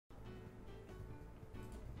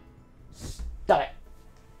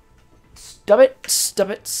Stop it. Stop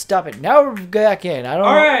it. Stop it. Now we're back in. I don't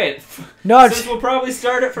All right. No, Since we'll probably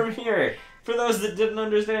start it from here. For those that didn't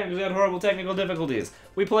understand, because we had horrible technical difficulties,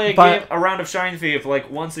 we play a round of Shine Thief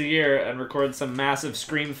like once a year and record some massive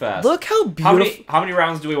Scream Fest. Look how beautiful. How many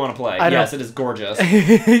rounds do we want to play? Yes, it is gorgeous.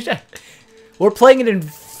 We're playing it in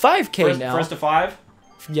 5K now. First to 5?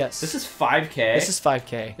 Yes. This is 5K? This is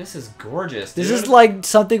 5K. This is gorgeous, dude. This is like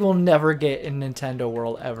something we'll never get in Nintendo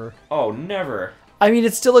World ever. Oh, never. I mean,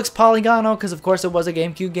 it still looks polygonal because, of course, it was a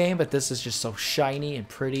GameCube game, but this is just so shiny and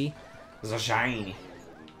pretty. So shiny.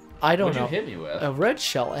 I don't know. What'd you hit me with? A red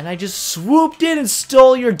shell, and I just swooped in and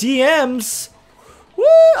stole your DMs. Woo!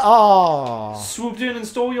 Aww. Swooped in and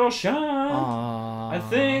stole your shine. Aww. I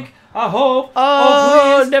think. I hope.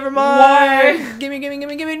 Oh, please. never mind. Why? Gimme, gimme,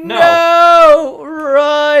 gimme, gimme. No. No!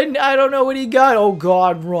 Run! I don't know what he got. Oh,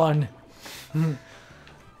 God, run.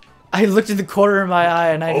 I looked in the corner of my eye,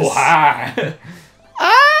 and I just... hi.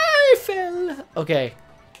 I fell. Okay.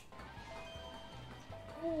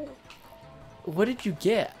 What did you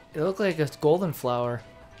get? It looked like a golden flower.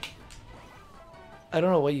 I don't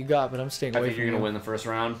know what you got, but I'm staying away from you. I think you're going to win the first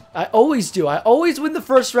round. I always do. I always win the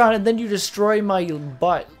first round, and then you destroy my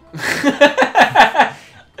butt.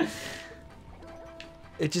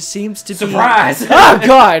 It just seems to Surprise! be... Oh,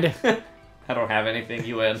 God! I don't have anything.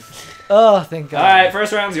 You win. Oh, thank God. Alright,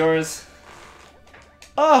 first round's yours.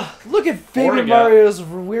 Oh, look at Baby Mario's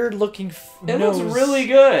weird-looking It nose. looks really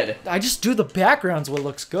good. I just do the backgrounds what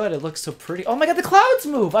looks good. It looks so pretty. Oh my God, the clouds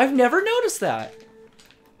move! I've never noticed that.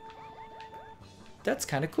 That's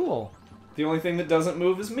kind of cool. The only thing that doesn't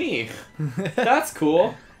move is me. That's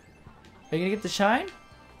cool. Are you gonna get the shine?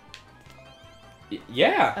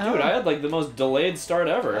 Yeah, dude, I had like the most delayed start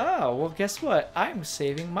ever. Oh, well, guess what? I'm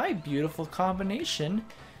saving my beautiful combination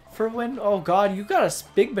for when... Oh, God, you got a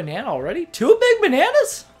big banana already? 2 big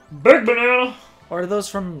bananas? Big banana! Or are those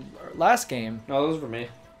from last game? No, those are for me.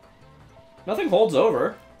 Nothing holds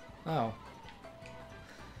over. Oh.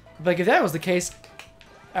 But if that was the case...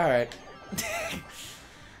 Alright.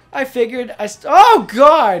 I figured oh,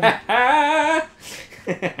 God!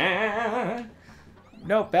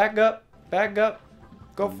 No, back up. Back up.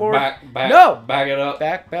 Go forward. Back. No! Back it up.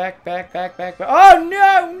 Back. Oh,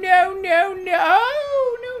 no, no, no, no.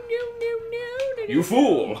 Oh, no, no, no, no, no. You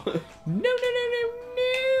fool! No, no, no, no,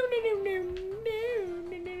 no, no, no,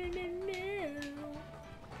 no, no, no,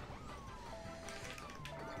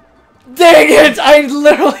 no. Dang it! I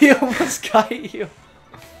literally almost got you.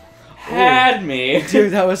 Had me.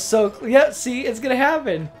 Dude, that was so... Yeah, see? It's gonna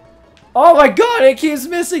happen. Oh my God, it keeps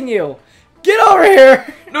missing you. Get over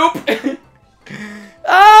here. Nope.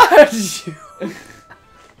 Ah!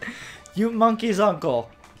 You monkey's uncle.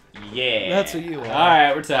 Yeah. That's what you are.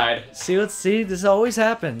 Alright, we're tied. See, let's see. This always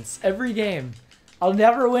happens. Every game. I'll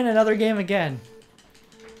never win another game again.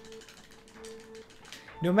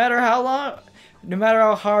 No matter how long... No matter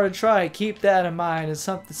how hard I try, keep that in mind. It's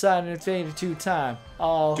something decided in faded to time.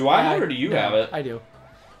 Do I have it or do you have it? I do.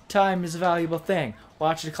 Time is a valuable thing.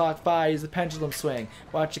 Watch the clock fly as the pendulum swing.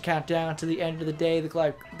 Watch it count down to the end of the day.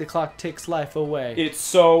 The clock ticks life away. It's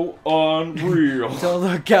so unreal. Don't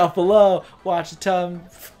look out below. Watch the time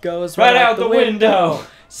goes right out the window.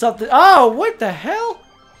 Something. Oh, what the hell?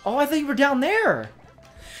 Oh, I thought you were down there.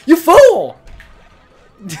 You fool!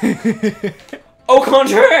 Au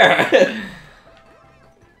contraire!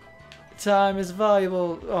 Time is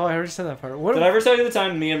valuable. Oh, I already said that part. What Did I ever tell you the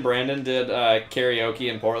time me and Brandon did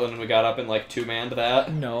karaoke in Portland and we got up and like 2-manned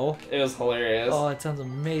that? No. It was hilarious. Oh, it sounds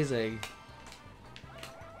amazing.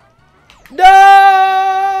 No!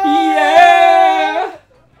 Yeah!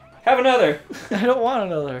 Have another. I don't want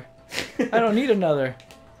another. I don't need another.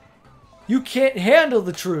 You can't handle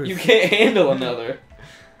the truth. You can't handle another.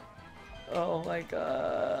 Oh my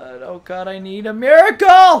God. Oh God, I need a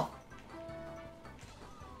miracle!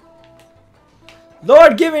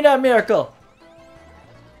 Lord, give me that miracle!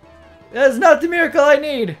 That's not the miracle I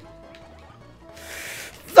need!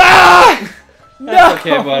 Ah! That's No!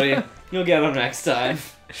 okay, buddy. You'll get them next time.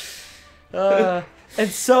 And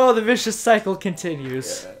so the vicious cycle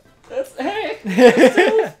continues. Hey!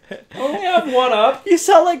 Only have one up. You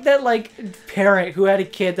sound like that parent who had a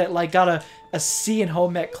kid that got a C in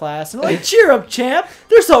home ec class and like, cheer up, champ!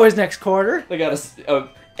 There's always next quarter. They got a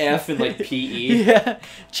F in like PE. Yeah.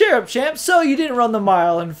 Cheer up, champ. So you didn't run the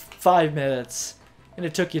mile in 5 minutes, and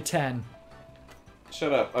it took you 10.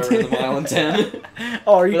 Shut up. I ran the mile in 10.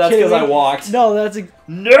 Oh, are you But that's kidding because me? I walked. No, that's a...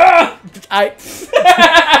 No!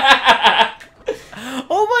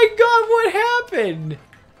 Oh my God, what happened?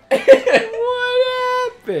 What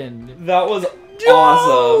happened? That was No,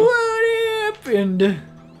 awesome. what happened?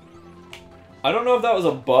 I don't know if that was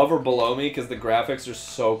above or below me because the graphics are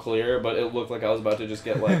so clear, but it looked like I was about to just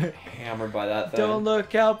get like hammered by that thing. Don't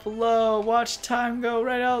look out below. Watch time go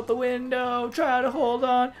right out the window. Try to hold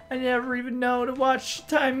on. I never even know to watch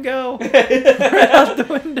time go right out the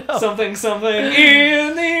window. Something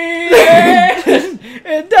in the air.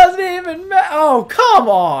 It doesn't even matter. Oh, come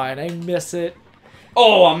on. I miss it.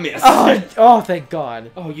 Oh, I missed. Oh, thank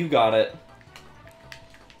God. Oh, you got it.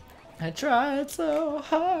 I tried so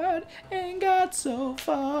hard and got so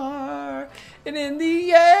far, and in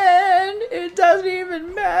the end, it doesn't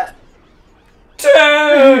even matter.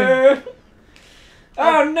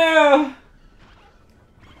 Oh no!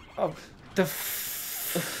 Oh,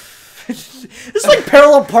 it's like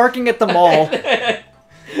parallel parking at the mall.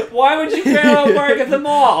 Why would you parallel park at the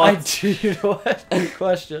mall? I do. You know what? Good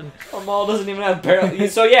question. A mall doesn't even have parallel.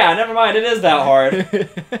 So yeah, never mind. It is that hard.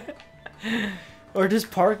 Or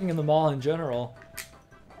just parking in the mall in general.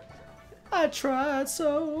 I tried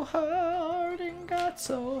so hard and got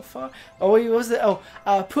so far. Oh, wait, what was it? Oh,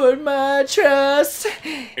 I put my trust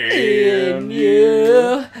in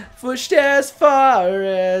you. Pushed as far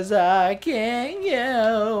as I can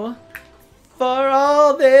go. For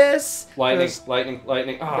all this. Lightning, lightning,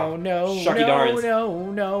 lightning. Oh, no, shucky darns.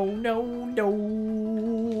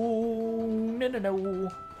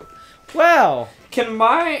 No. Wow.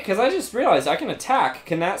 Because I just realized I can attack.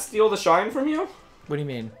 Can that steal the shine from you? What do you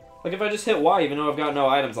mean? Like if I just hit Y, even though I've got no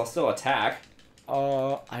items, I'll still attack.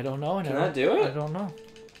 I don't know. Can that do it? I don't know.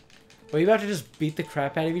 Are you about to just beat the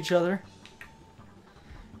crap out of each other?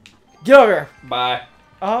 Get over here. Bye.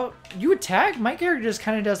 Oh, you attack? My character just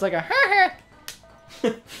kind of does like a ha.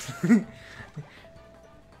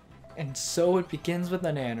 And so it begins with the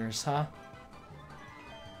nanners, huh?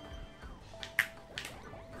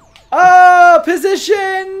 Oh,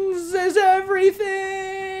 positions is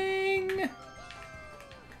everything.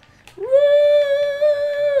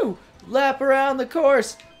 Woo! Lap around the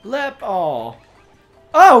course. Lap all.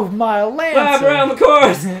 Oh, my Lancer. Lap around the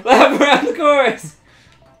course. Lap around the course.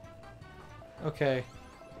 Okay.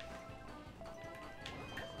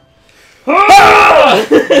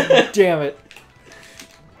 Damn it.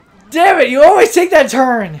 Damn it, you always take that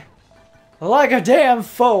turn. Like a damn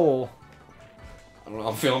fool. I don't know,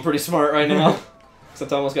 I'm feeling pretty smart right now.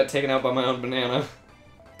 Except I almost got taken out by my own banana.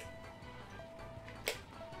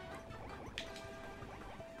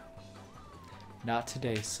 Not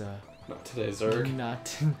today, sir. Not today, Zerg.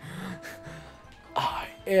 Not. I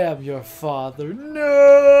am your father.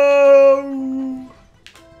 No!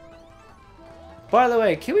 By the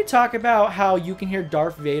way, can we talk about how you can hear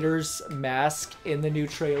Darth Vader's mask in the new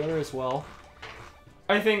trailer as well?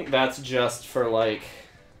 I think that's just for, like...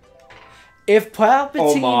 If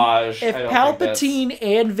Palpatine, homage. if Palpatine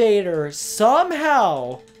and Vader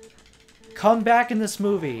somehow come back in this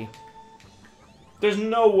movie... There's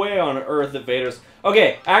no way on Earth that Vader's...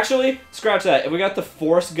 Okay, actually, scratch that. If we got the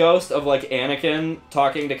Force ghost of, like, Anakin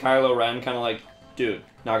talking to Kylo Ren, kind of like, dude,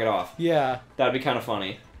 knock it off. Yeah. That'd be kind of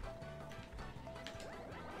funny.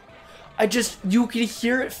 You can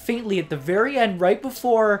hear it faintly at the very end, right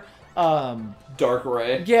before, Dark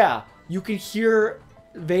Ray. Yeah, you can hear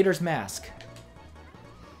Vader's mask.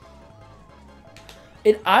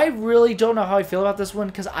 And I really don't know how I feel about this one,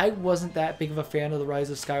 because I wasn't that big of a fan of The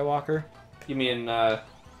Rise of Skywalker. You mean, Last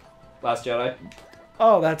Jedi?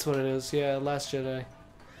 Oh, that's what it is. Yeah, Last Jedi.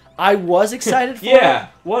 I was excited for yeah, it.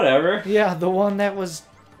 whatever. Yeah, the one that was...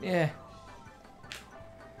 Yeah.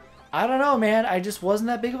 I don't know, man. I just wasn't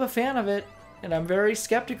that big of a fan of it. And I'm very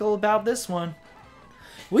skeptical about this one.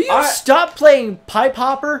 Will you stop playing Pipe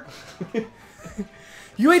Hopper?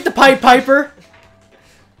 You ain't the Pipe Piper.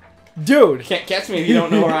 Dude. Can't catch me if you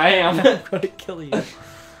don't know where I am. I'm gonna kill you.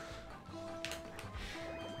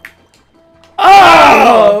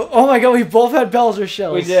 Oh! Oh my god, we both had Belzer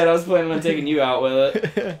shells. We did. I was planning on taking you out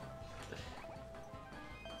with it.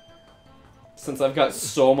 Since I've got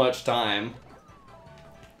so much time.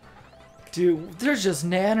 Dude, there's just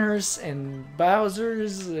nanners and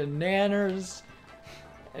Bowsers and nanners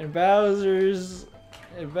and Bowsers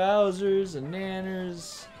and Bowsers and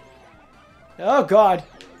nanners. Oh god.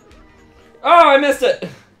 Oh, I missed it.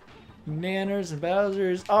 Nanners and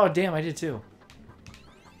Bowsers. Oh damn, I did too.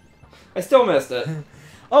 I still missed it.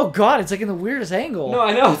 Oh god, it's like in the weirdest angle. No,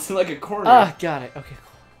 I know. It's in like a corner. Ah, got it. Okay,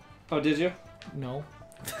 cool. Oh, did you? No.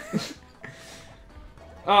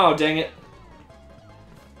 Oh, dang it.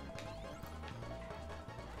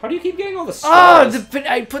 How do you keep getting all the stars? Oh,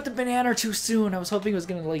 I put the banana too soon. I was hoping it was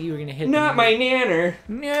gonna, like, you were gonna hit Not my nanner.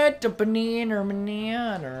 Not the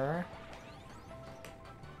banana.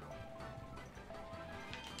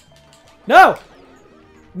 No!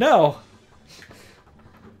 No!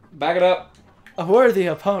 Back it up. Who are the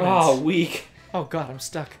opponents? Oh, weak. Oh god, I'm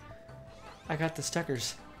stuck. I got the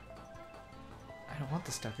stuckers. I don't want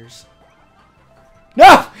the stuckers.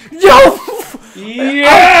 No! No!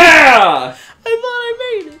 Yeah! I thought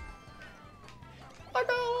I made it. I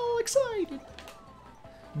got all excited.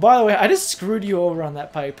 By the way, I just screwed you over on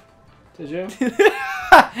that pipe. Did you?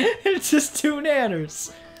 It's just 2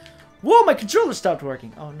 nanners. Whoa, my controller stopped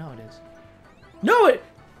working. Oh, no, it is. No, it...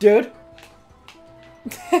 Dude.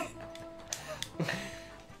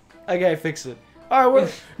 Okay, fix it. Alright, we're...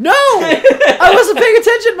 No! I wasn't paying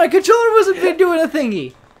attention. My controller wasn't doing a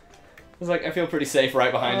thingy. I was like, I feel pretty safe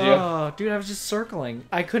right behind you. Oh, dude, I was just circling.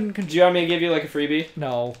 I couldn't Do you want me to give you like a freebie?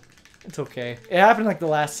 No. It's okay. It happened like the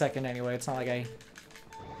last second anyway. It's not like I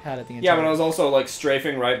had it the entire... Yeah, but I was also like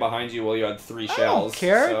strafing right behind you while you had 3 shells. I don't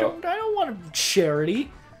care. So... I don't want a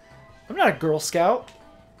charity. I'm not a Girl Scout.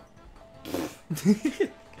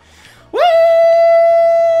 Woo!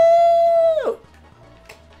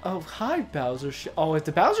 Oh, hi, Bowser. Oh, if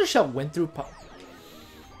the Bowser shell went through...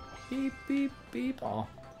 Beep, beep, beep. Oh.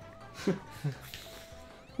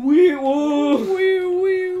 Wee woo! Wee,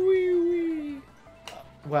 wee, wee, wee.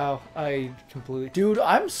 Wow, I completely... Dude,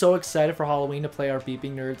 I'm so excited for Halloween to play our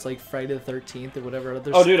Beeping Nerds, like, Friday the 13th or whatever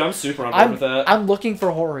other... Oh, dude, I'm super on board with that. I'm looking for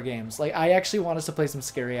horror games. Like, I actually want us to play some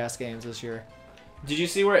scary-ass games this year. Did you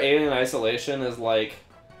see where Alien Isolation is, like...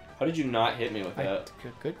 How did you not hit me with that?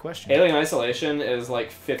 Good question. Alien Isolation is,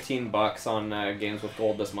 like, $15 on Games with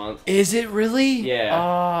Gold this month. Is it really?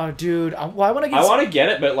 Yeah. Oh, dude. I want to get... I want to get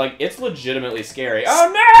it, but, like, it's legitimately scary.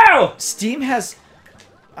 Oh, no! Steam has...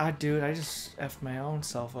 Ah, dude, I just effed my own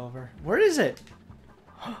self over. Where is it?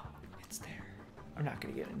 It's there. I'm not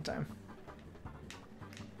going to get it in time.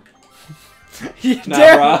 Nah,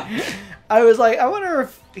 bruh. I was like, I wonder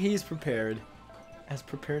if he's prepared. As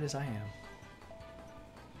prepared as I am.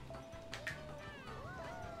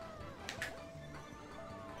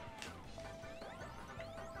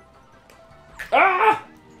 Ah!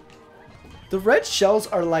 The red shells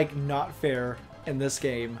are, like, not fair in this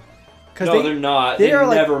game. No, they're not. They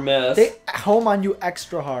never miss. They home on you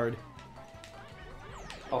extra hard.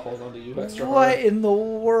 I'll hold on to you extra hard. What in the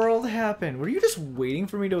world happened? Were you just waiting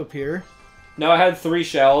for me to appear? No, I had 3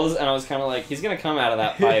 shells, and I was kind of like, he's going to come out of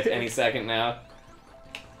that pipe any second now.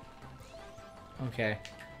 Okay.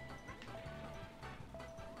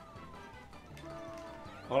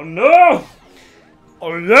 Oh, no!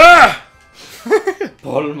 Oh, yeah!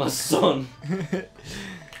 Paul, my son.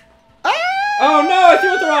 Oh no, I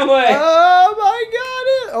threw it the wrong way! Oh my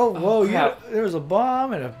god! Oh, whoa, crap. there was a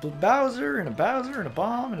bomb and a Bowser and a Bowser and a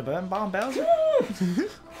bomb and a bomb Bowser.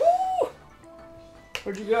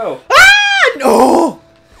 Where'd you go? Ah! No!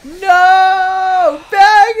 No!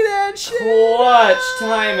 Bag that shit! Clutch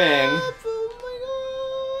timing. Oh my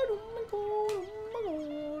god! Oh my god! Oh my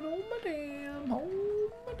god! Oh my damn! Oh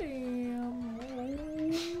my damn!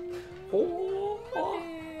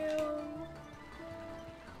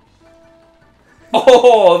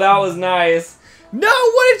 Oh, that was nice. No,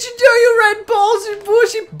 what did you do, you red balls, you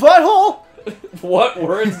bushy butthole? What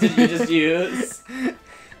words did you just use?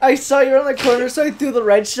 I saw you around the corner, so I threw the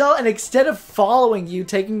red shell, and instead of following you,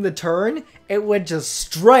 taking the turn, it went just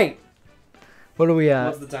straight. What are we at?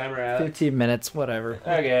 What's the timer at? 15 minutes, whatever.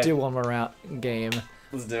 Okay. Do one more round game.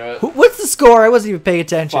 Let's do it. What's the score? I wasn't even paying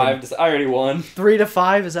attention. 5 to... I already won. 3 to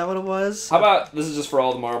 5, is that what it was? How about this is just for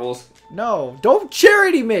all the marbles? No, don't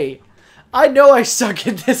charity me. I know I suck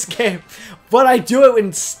at this game, but I do it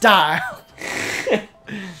in style.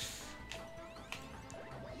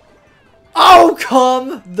 Oh,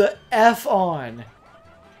 come the F on.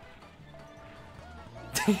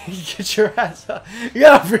 Get your ass up.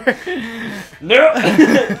 Get over here. No.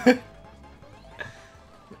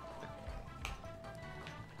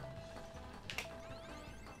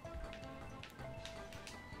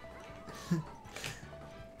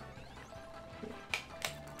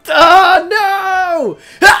 Oh, no!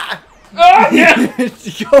 Ah! Oh, yeah!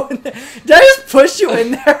 Go in there. Did I just push you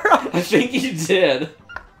in there? I think you did.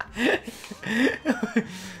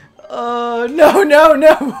 Oh, no, no,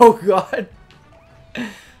 no. Oh, God.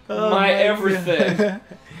 Oh, my everything. God.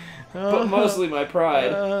 But mostly my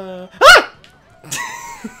pride. Ah!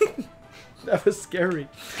 That was scary.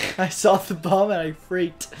 I saw the bomb and I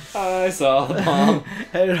freaked. I saw the bomb.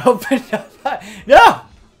 And it opened up. No!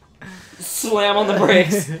 Slam on the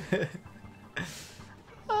brakes.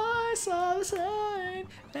 I saw the sign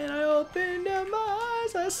and I opened up my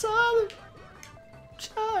eyes. I saw the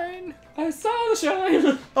shine. I saw the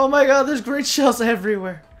shine. Oh my god, there's great shells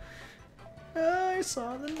everywhere. I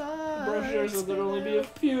saw the light. Brush yours, so there'd only be a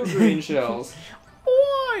few green shells.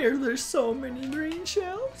 Why Why are there so many green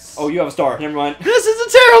shells? Oh, you have a star. Never mind. This is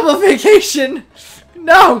a terrible vacation.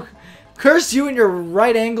 No, curse you and your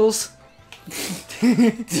right angles.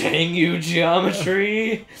 Dang you,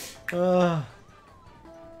 geometry. Dude,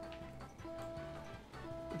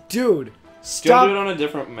 Do you want stop. to do it on a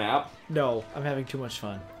different map? No, I'm having too much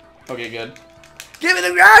fun. Okay, good. Give me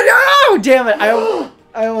the ground. No, damn it.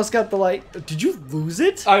 I almost got the light. Did you lose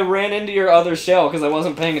it? I ran into your other shell because I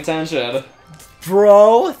wasn't paying attention.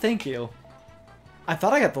 Bro, thank you. I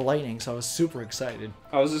thought I got the lightning, so I was super excited.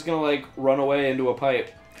 I was just gonna, like, run away into a pipe.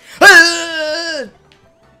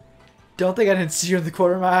 Don't think I didn't see you in the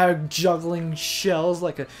corner of my eye juggling shells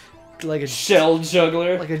like a Shell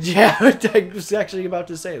juggler. like a yeah. I was actually about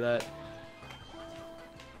to say that.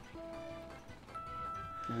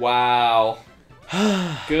 Wow.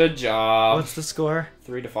 Good job. What's the score?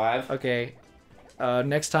 3-5. Okay.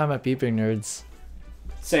 Next time at Beeping Nerds.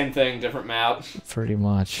 Same thing, different map. Pretty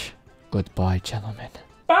much. Goodbye, gentlemen.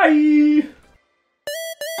 Bye!